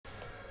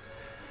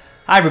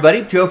Hi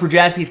everybody, Joe for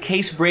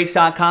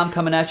JaspysCaseBreaks.com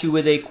coming at you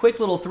with a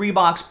quick little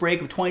 3-box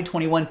break of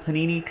 2021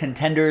 Panini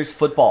Contenders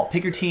football.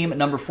 Pick your team at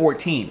number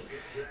 14.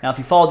 Now if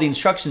you follow the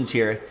instructions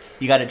here,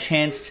 you got a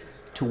chance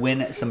to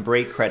win some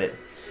break credit.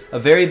 A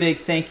very big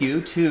thank you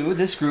to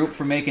this group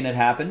for making it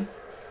happen.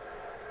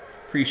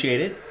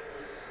 Appreciate it.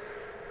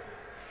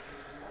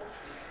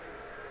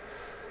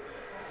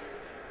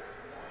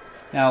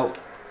 Now,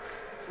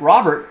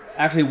 Robert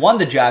actually won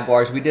the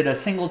Jaguars. We did a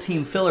single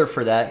team filler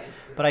for that.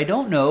 But I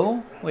don't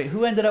know. Wait,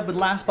 who ended up with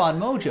Last Spot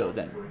Mojo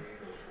then?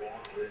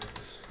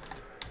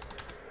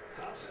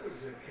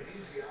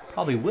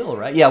 Probably Will,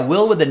 right? Yeah,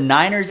 Will with the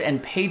Niners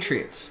and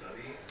Patriots.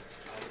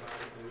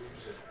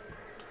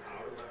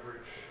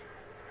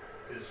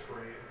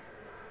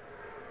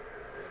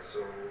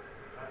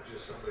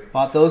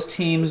 Bought those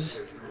teams,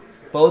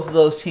 both of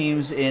those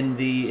teams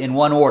in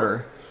one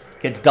order.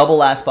 Gets double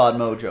Last Spot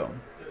Mojo.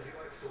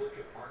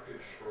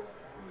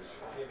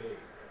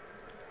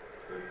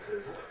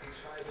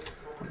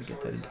 Let me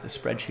get that into the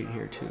spreadsheet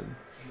here too.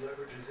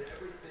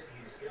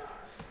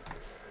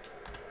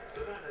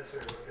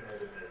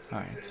 All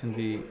right, it's in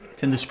the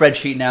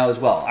spreadsheet now as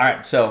well. All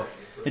right, so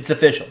it's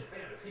official.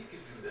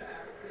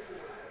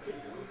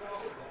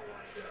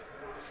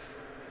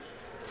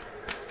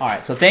 All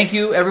right, so thank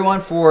you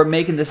everyone for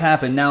making this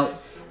happen. Now,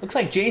 looks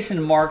like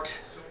Jason marked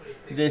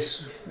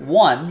this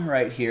 1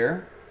 right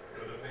here.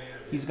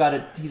 He's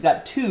got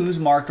 2s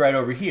marked right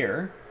over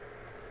here.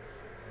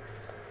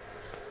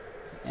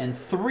 And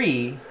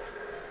 3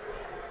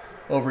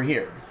 over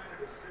here.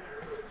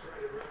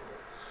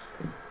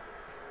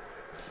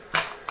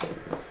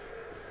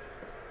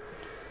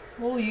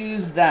 We'll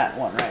use that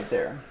one right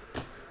there.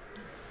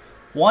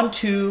 1,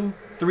 2,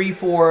 3,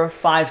 4,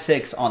 5,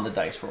 6 on the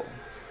dice roll.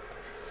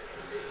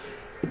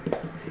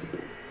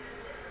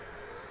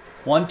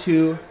 1,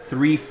 2,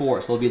 3,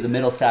 4. So it'll be the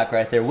middle stack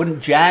right there.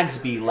 Wouldn't Jags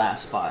be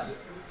last spot?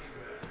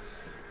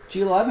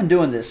 Gilo, I've been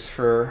doing this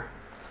for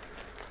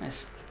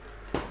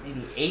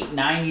maybe 8,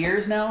 9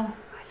 years now.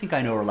 I think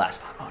I know where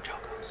Last Spot Mojo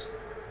goes.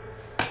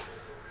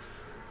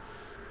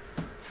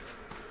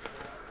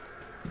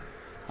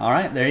 All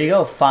right, there you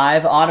go.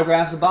 5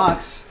 autographs a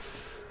box.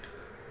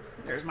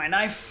 There's my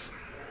knife.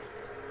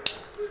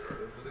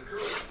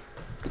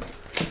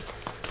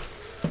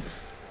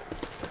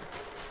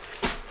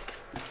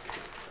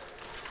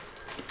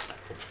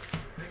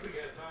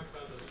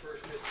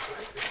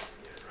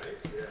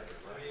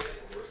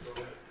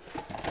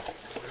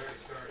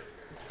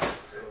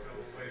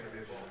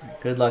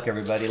 Good luck,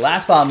 everybody.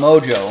 Last Spot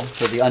Mojo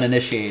for the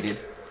uninitiated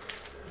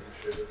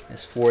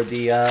is for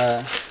the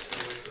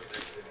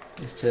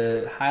is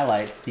to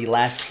highlight the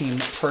last team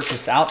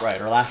purchased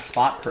outright or last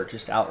spot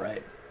purchased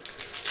outright.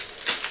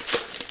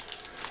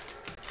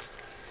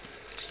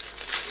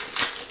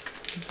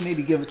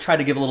 Maybe try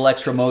to give a little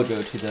extra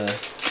mojo to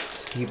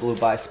the people who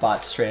buy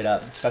spots straight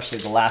up, especially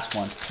the last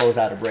one to close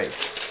out a break.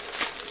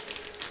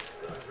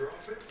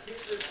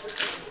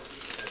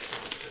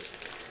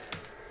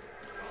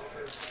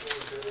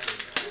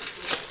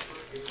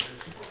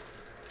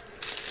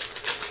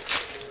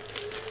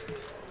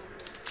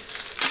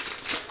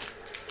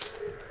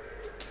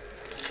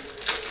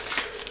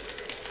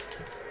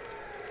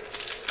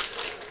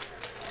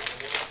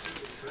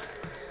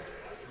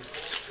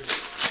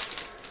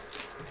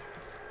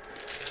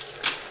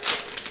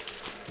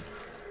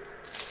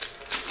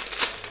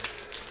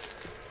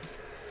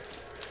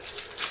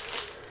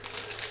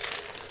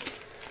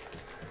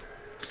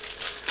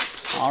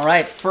 All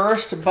right,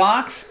 first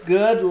box,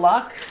 good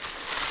luck.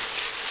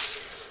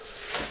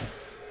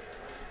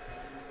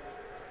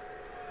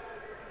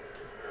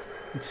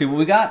 Let's see what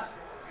we got.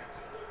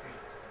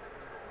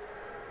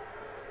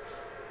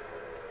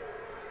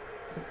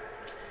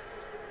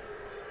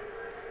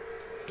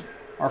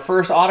 Our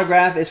first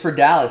autograph is for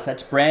Dallas.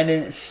 That's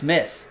Brandon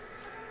Smith.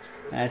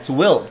 That's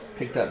Will.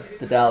 Picked up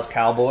the Dallas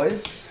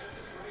Cowboys.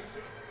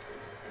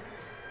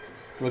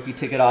 Rookie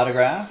ticket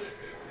autograph.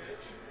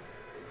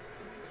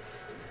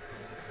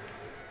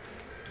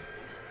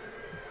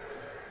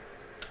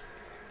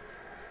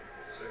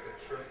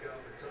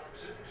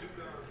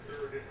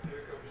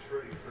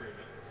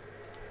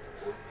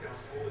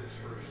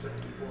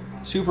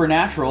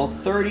 Supernatural,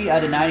 30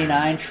 out of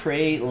 99,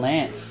 Trey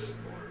Lance.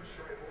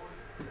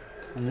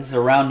 And this is a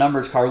round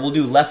numbers card. We'll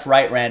do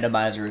left-right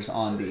randomizers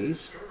on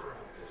these.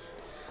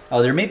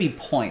 Oh, there may be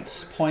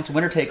points. Points,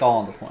 winner take all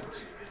on the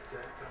points.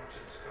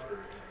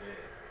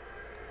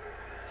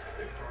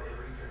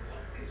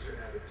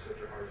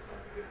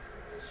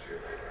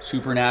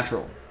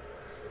 Supernatural.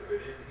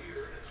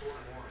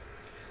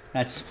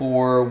 That's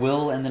for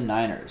Will and the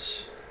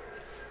Niners.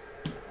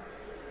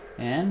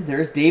 And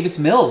there's Davis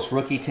Mills,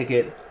 rookie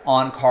ticket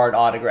on-card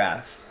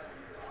autograph.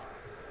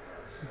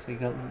 So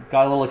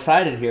got a little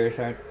excited here,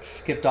 so I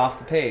skipped off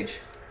the page.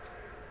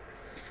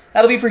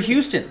 That'll be for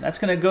Houston. That's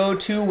going to go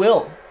to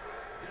Will.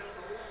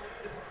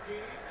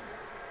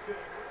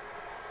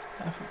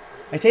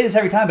 I say this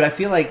every time, but I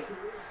feel like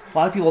a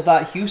lot of people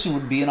thought Houston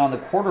would be in on the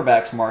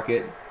quarterbacks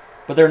market,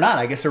 but they're not.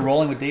 I guess they're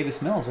rolling with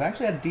Davis Mills, who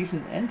actually had a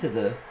decent end to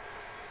the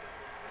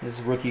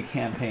his rookie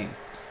campaign.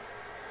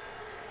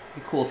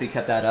 Be cool if he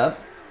kept that up.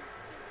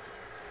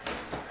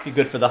 Be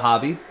good for the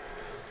hobby.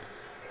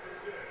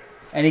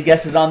 Any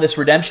guesses on this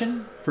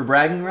redemption for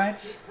bragging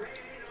rights?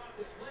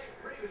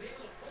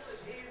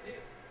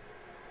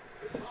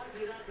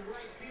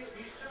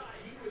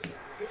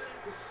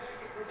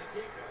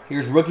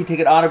 Here's rookie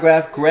ticket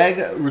autograph, Greg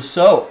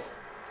Rousseau.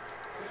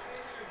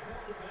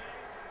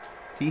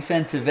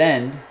 Defensive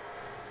end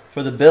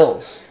for the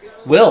Bills.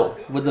 Will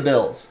with the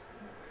Bills.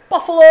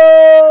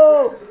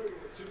 Buffalo!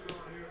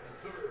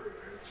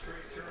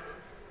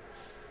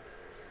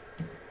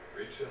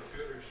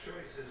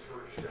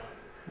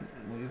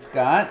 We've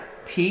got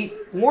Pete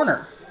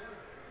Warner.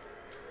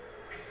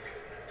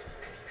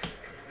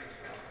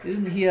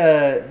 Isn't he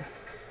a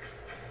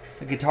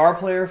guitar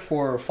player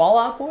for Fall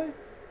Out Boy?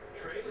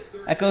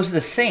 That goes to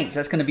the Saints.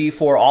 That's going to be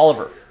for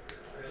Oliver.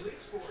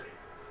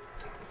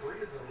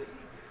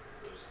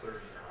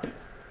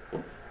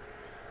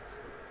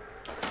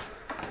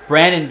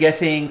 Brandon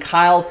guessing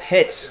Kyle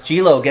Pitts.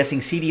 Gilo guessing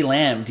CeeDee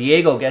Lamb.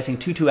 Diego guessing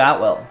Tutu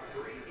Atwell.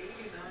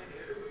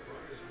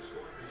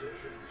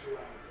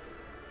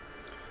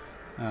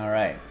 All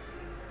right.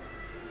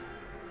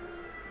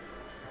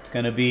 It's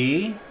going to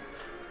be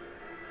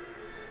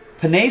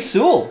Penei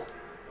Sewell.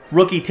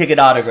 Rookie ticket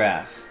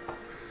autograph.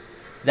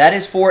 That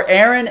is for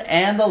Aaron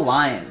and the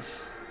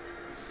Lions.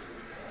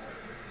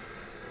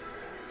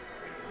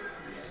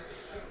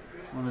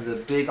 One of the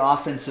big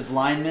offensive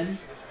linemen.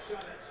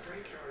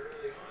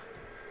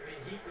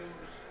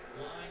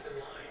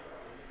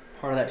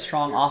 Part of that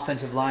strong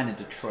offensive line in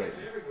Detroit.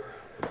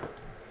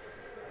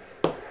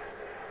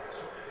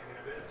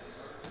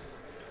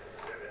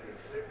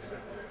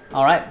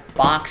 All right,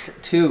 box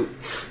 2.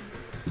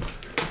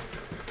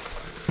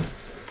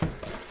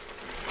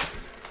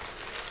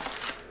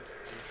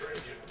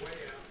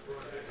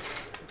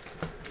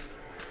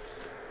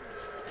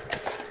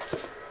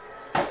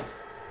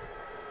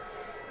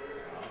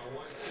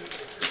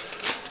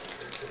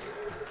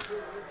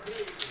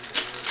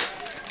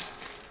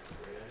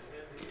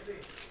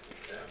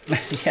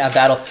 Yeah,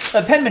 battle.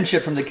 The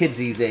penmanship from the kids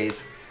these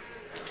days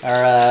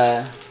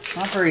are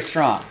not very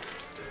strong.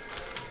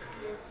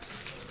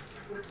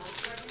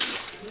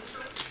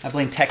 I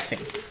blame texting.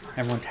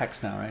 Everyone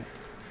texts now, right?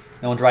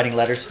 No one's writing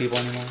letters to people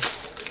anymore.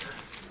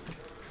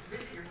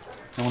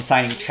 No one's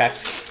signing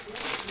checks.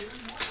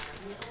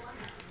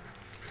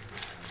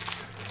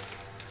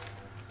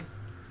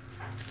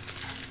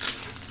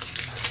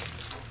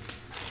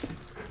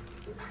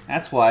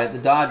 That's why the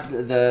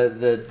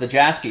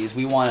Jaspies,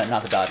 we want,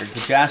 not the Dodgers, the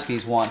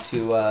Jaspies want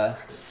to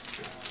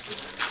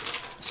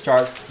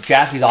start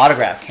Jaspys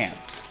autograph camp.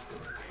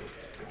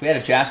 If we had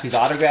a Jaspys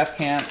autograph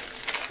camp,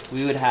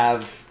 we would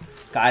have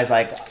guys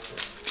like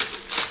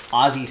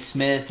Ozzie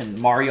Smith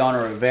and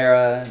Mariano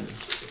Rivera and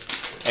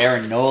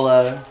Aaron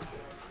Nola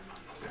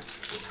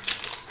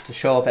to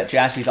show up at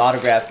Jaspys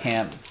autograph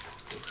camp.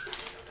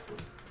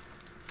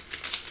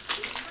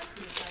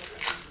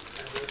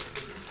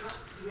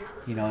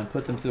 You know, and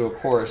put them through a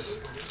course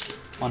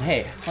on,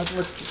 hey,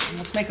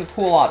 let's make a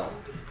cool auto.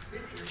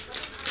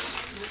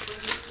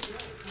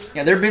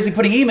 Yeah, they're busy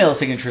putting email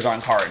signatures on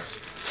cards.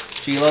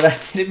 Gee, they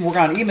didn't work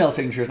on email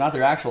signatures, not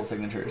their actual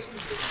signatures.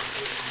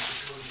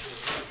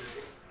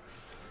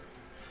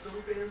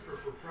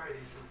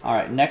 All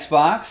right, next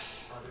box.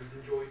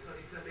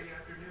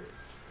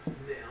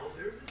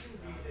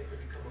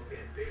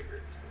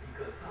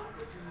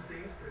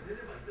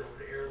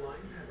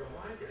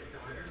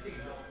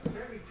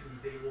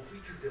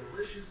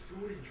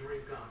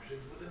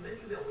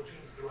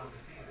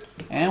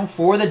 And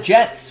for the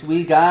Jets,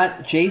 we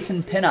got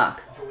Jason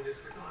Pinnock.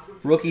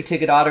 Rookie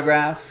ticket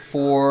autograph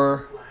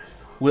for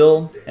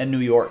Will and New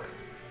York.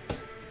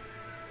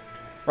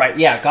 Right,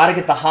 yeah, got to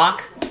get the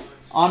Hawk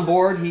on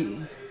board.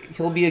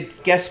 He'll be a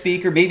guest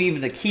speaker, maybe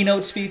even a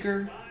keynote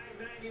speaker.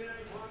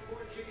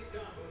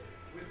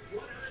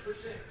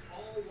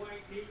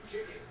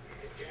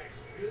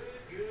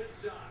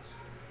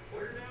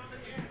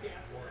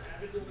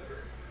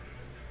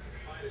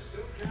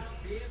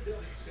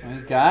 We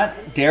got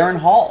Darren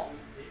Hall.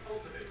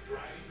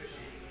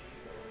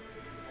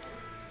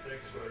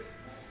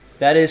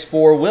 That is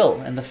for Will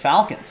and the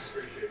Falcons.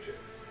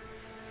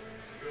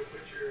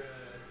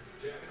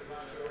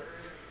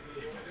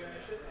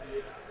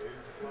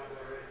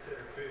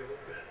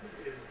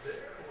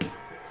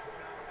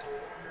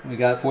 We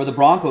got for the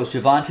Broncos,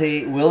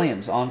 Javonte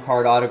Williams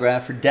on-card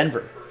autograph for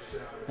Denver.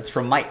 That's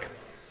from Mike.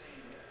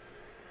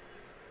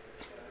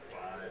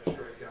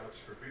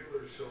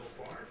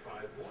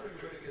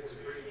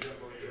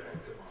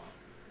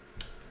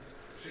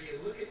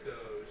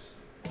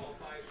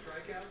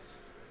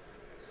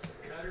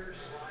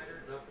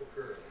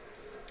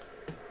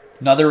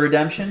 Another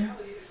redemption.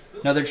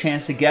 Another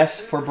chance to guess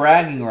for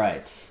bragging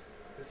rights.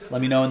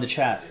 Let me know in the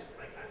chat.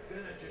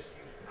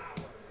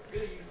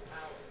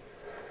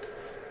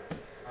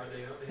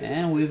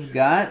 And we've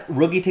got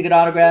rookie ticket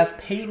autograph,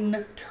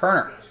 Peyton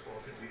Turner.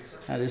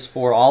 That is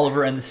for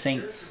Oliver and the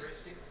Saints.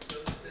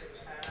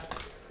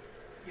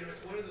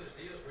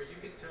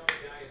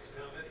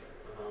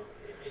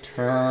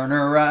 Turn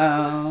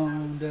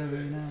around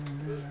every now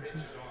and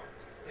then.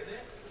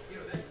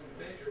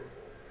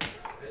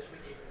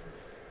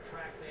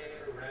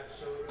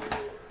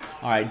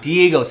 All right,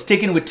 Diego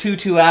sticking with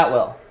Tutu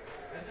Atwell.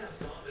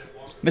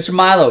 Mr.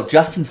 Milo,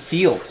 Justin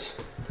Fields.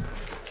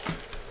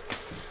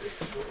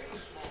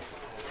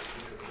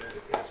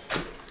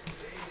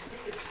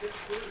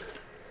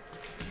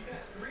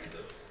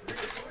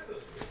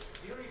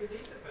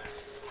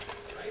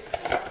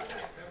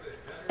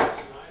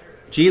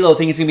 G-Lo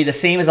think it's going to be the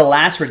same as the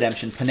last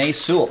redemption, Panay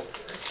Sewell.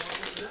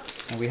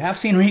 And we have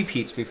seen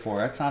repeats before.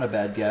 That's not a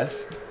bad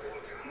guess.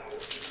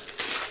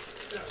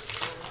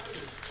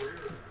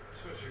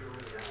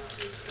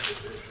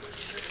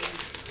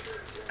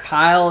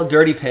 Kyle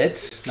Dirty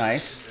Pits.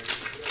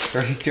 Nice.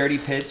 Dirty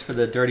Pits for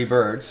the Dirty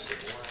Birds.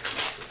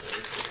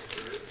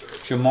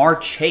 Jamar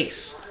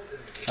Chase.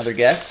 Another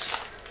guess.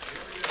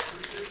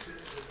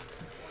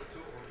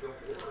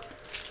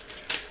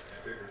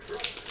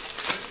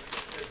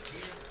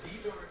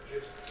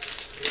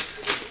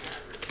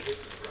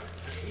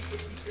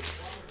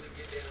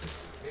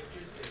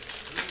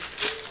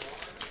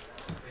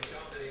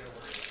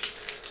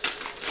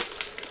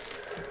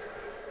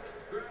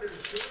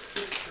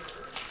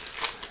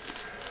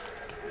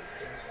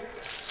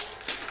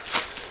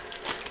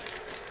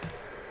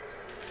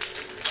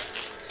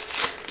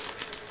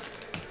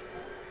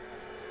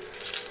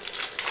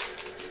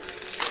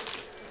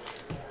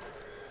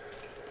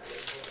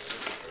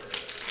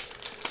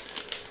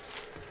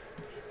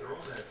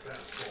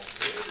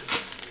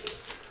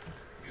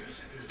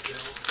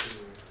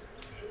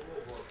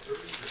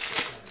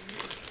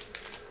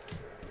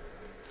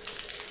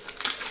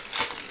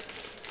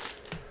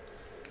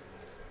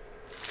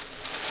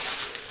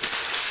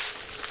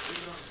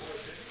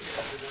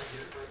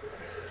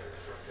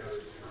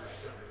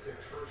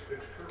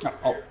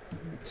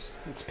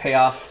 Let's pay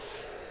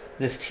off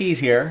this tease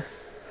here.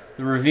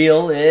 The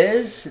reveal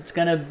is it's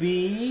gonna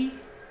be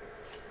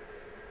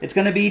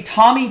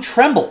Tommy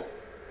Tremble.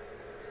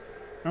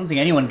 I don't think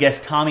anyone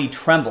guessed Tommy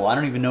Tremble. I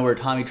don't even know where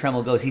Tommy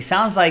Tremble goes. He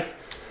sounds like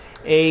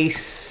a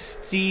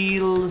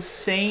Steel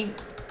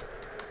Saint.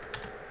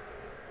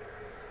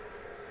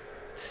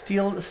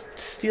 Steel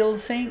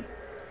Saint?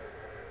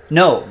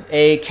 No,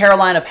 a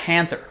Carolina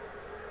Panther.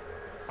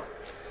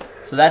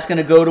 So that's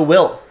gonna go to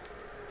Will.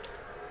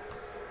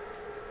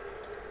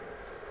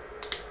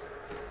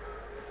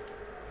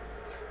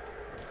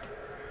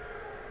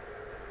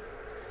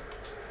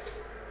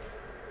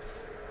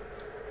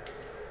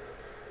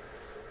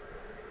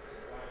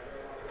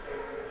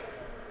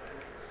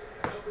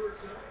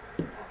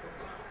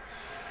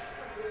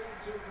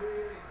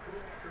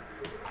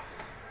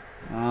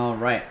 All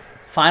right,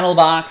 final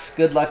box.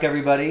 Good luck,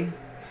 everybody.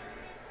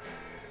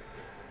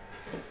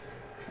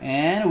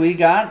 And we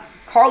got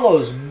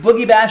Carlos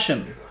Boogie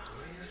Basham.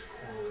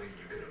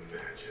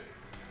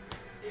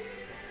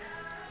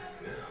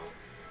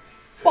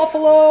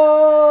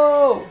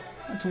 Buffalo!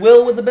 That's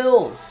Will with the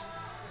Bills.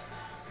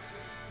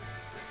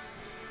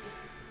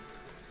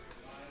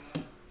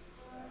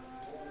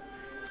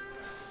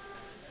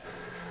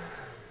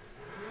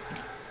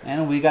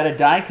 And we got a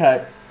die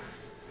cut.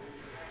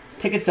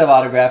 Ticket stub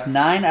autograph,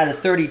 9 out of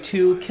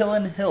 32,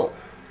 Killen Hill.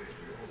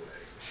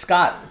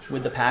 Scott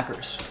with the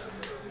Packers.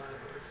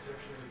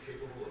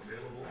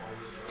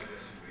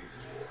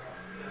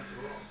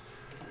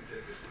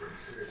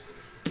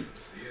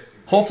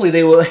 Hopefully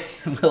they will.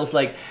 Will's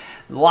like,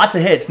 lots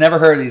of hits. Never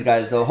heard of these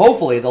guys, though.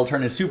 Hopefully they'll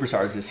turn into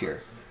superstars this year.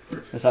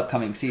 This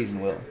upcoming season,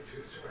 Will.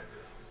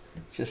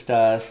 Just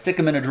stick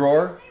them in a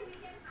drawer.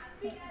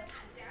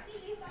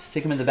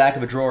 Stick them in the back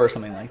of a drawer or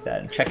something like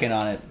that. And check in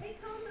on it,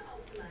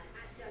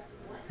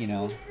 you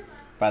know,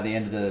 by the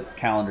end of the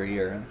calendar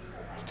year.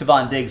 It's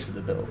Tavon Diggs for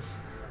the Bills.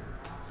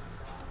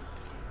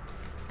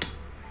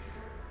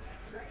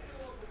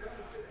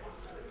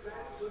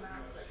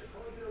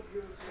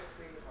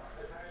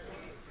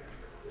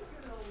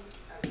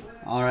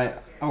 All right.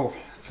 Oh,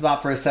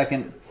 forgot for a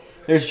second.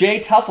 There's Jay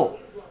Tuffle.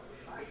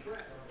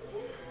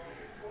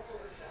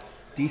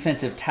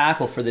 Defensive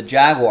tackle for the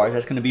Jaguars.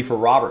 That's going to be for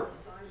Robert.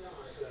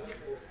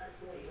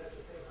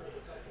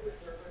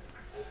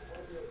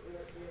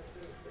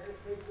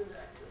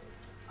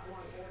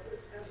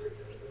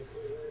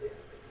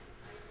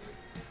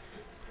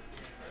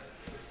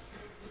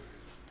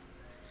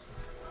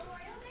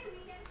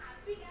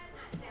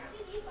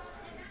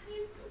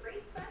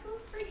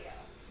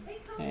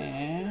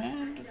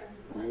 And,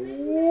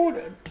 ooh,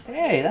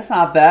 hey, that's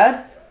not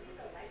bad.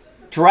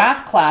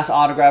 Draft class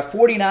autograph,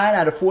 49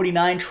 out of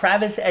 49,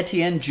 Travis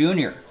Etienne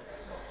Jr.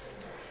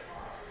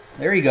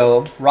 There you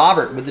go.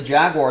 Robert with the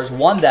Jaguars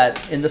won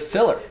that in the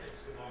filler.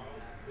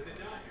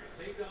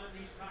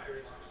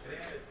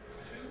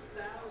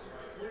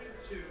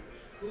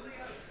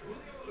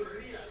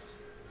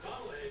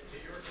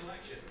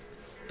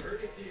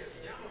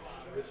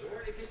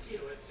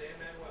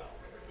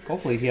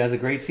 Hopefully he has a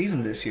great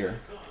season this year.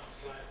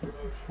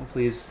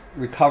 Hopefully he's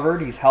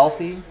recovered, he's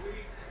healthy.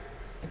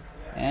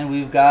 And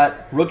we've got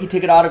rookie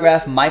ticket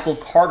autograph, Michael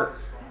Carter.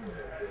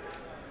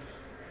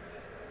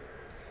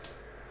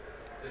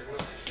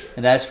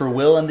 And that's for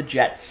Will and the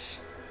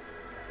Jets.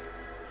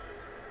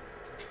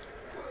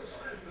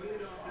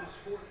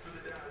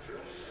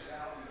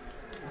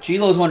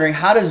 Gilo's wondering,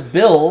 how does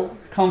Bill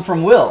come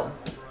from Will?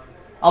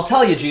 I'll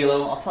tell you,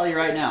 Gilo. I'll tell you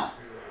right now.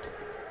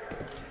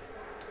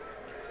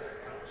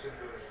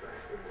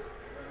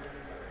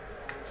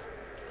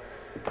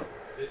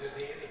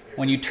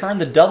 When you turn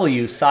the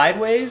W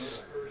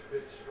sideways,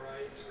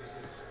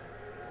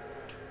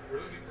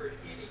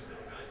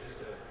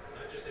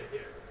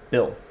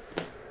 Bill.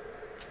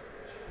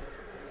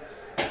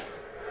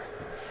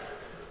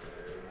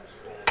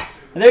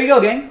 And there you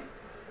go, gang.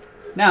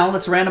 Now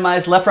let's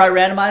randomize left-right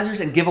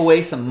randomizers and give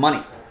away some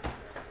money.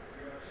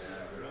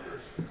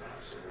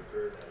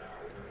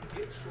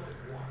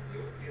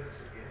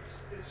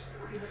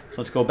 So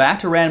let's go back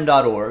to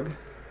random.org.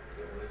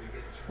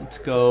 Let's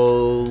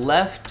go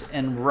left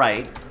and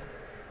right.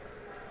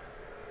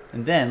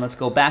 And then let's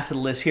go back to the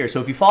list here.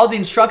 So if you follow the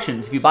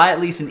instructions, if you buy at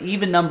least an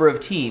even number of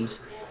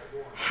teams,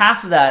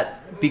 half of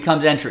that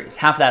becomes entries,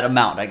 half that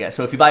amount, I guess.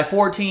 So if you buy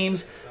 4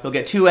 teams, you'll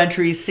get 2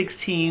 entries, 6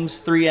 teams,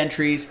 3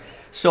 entries,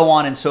 so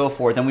on and so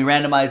forth. And we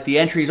randomize the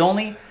entries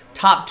only.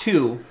 Top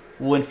 2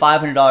 will win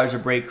 $500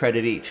 of break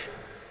credit each.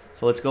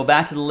 So let's go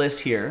back to the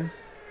list here.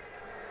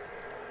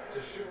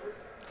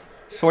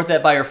 Sort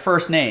that by your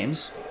first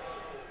names.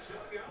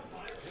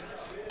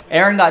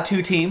 Aaron got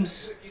 2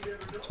 teams.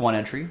 It's 1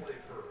 entry.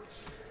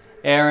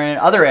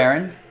 Other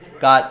Aaron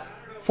got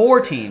 4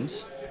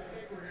 teams.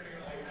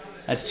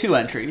 That's 2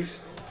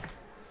 entries.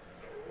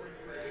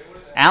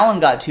 Alan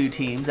got 2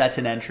 teams. That's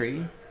an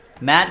entry.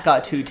 Matt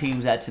got 2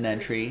 teams. That's an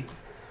entry.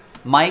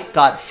 Mike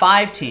got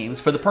 5 teams.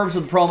 For the purpose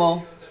of the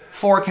promo,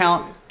 4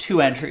 count,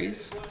 2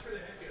 entries.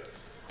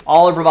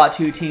 Oliver bought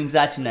 2 teams.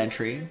 That's an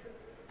entry.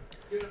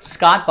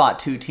 Scott bought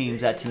 2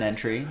 teams. That's an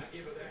entry.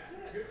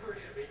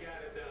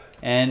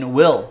 And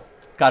Will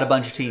got a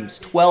bunch of teams.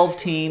 12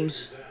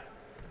 teams.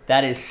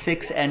 That is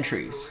 6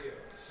 entries.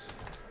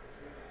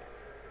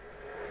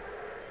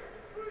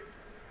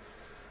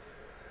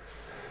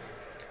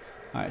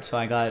 All right, so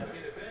I got,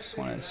 just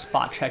want to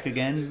spot check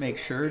again, make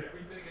sure.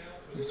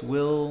 There's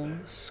Will,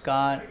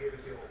 Scott,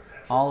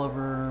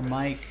 Oliver,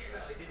 Mike,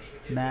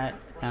 Matt,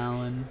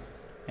 Alan,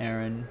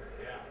 Aaron,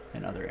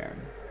 and other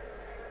Aaron.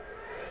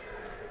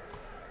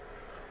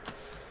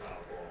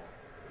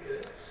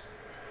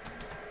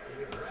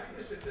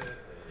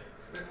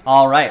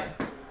 All right.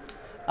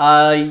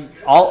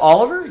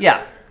 Oliver?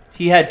 Yeah.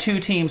 He had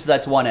 2 teams, so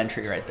that's 1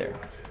 entry right there.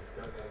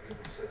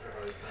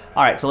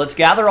 All right, so let's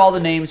gather all the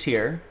names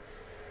here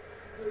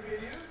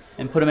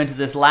and put them into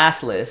this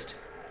last list.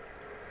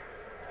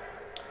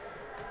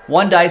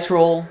 1 dice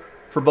roll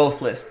for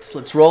both lists.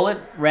 Let's roll it.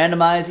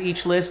 Randomize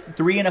each list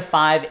 3 and a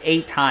 5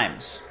 8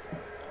 times.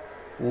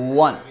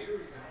 1,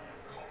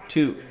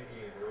 2,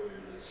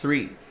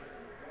 3,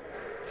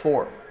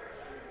 4,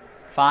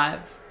 5,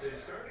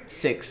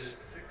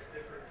 6,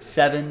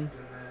 7,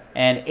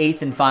 and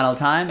 8th and final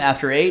time.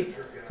 After 8,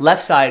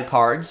 left side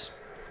cards.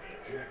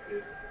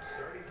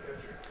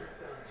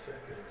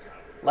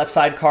 Left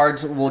side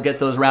cards will get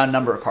those round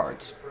number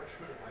cards.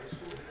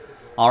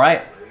 All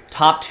right.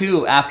 Top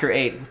 2 after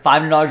 8.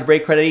 $500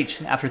 break credit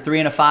each after 3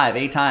 and a 5.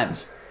 8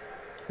 times.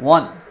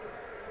 1.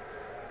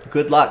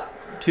 Good luck.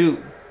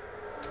 2,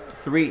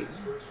 3,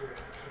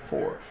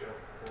 4,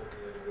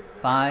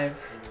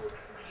 5,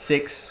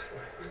 6,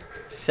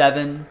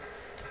 7,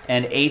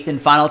 and 8th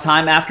and final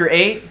time after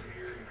 8.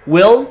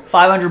 Will,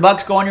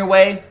 $500 going your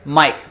way.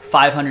 Mike,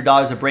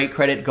 $500 of break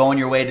credit going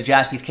your way to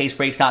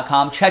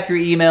jaspyscasebreaks.com. Check your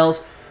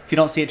emails. If you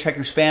don't see it, check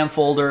your spam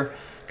folder.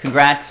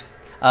 Congrats.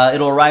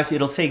 It'll arrive to you.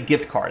 It'll say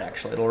gift card,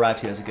 actually. It'll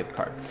arrive to you as a gift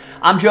card.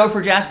 I'm Joe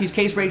for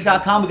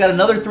jaspyscasebreaks.com. We've got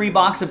another 3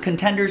 box of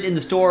Contenders in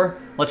the store.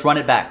 Let's run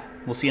it back.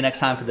 We'll see you next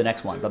time for the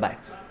next one. Bye-bye.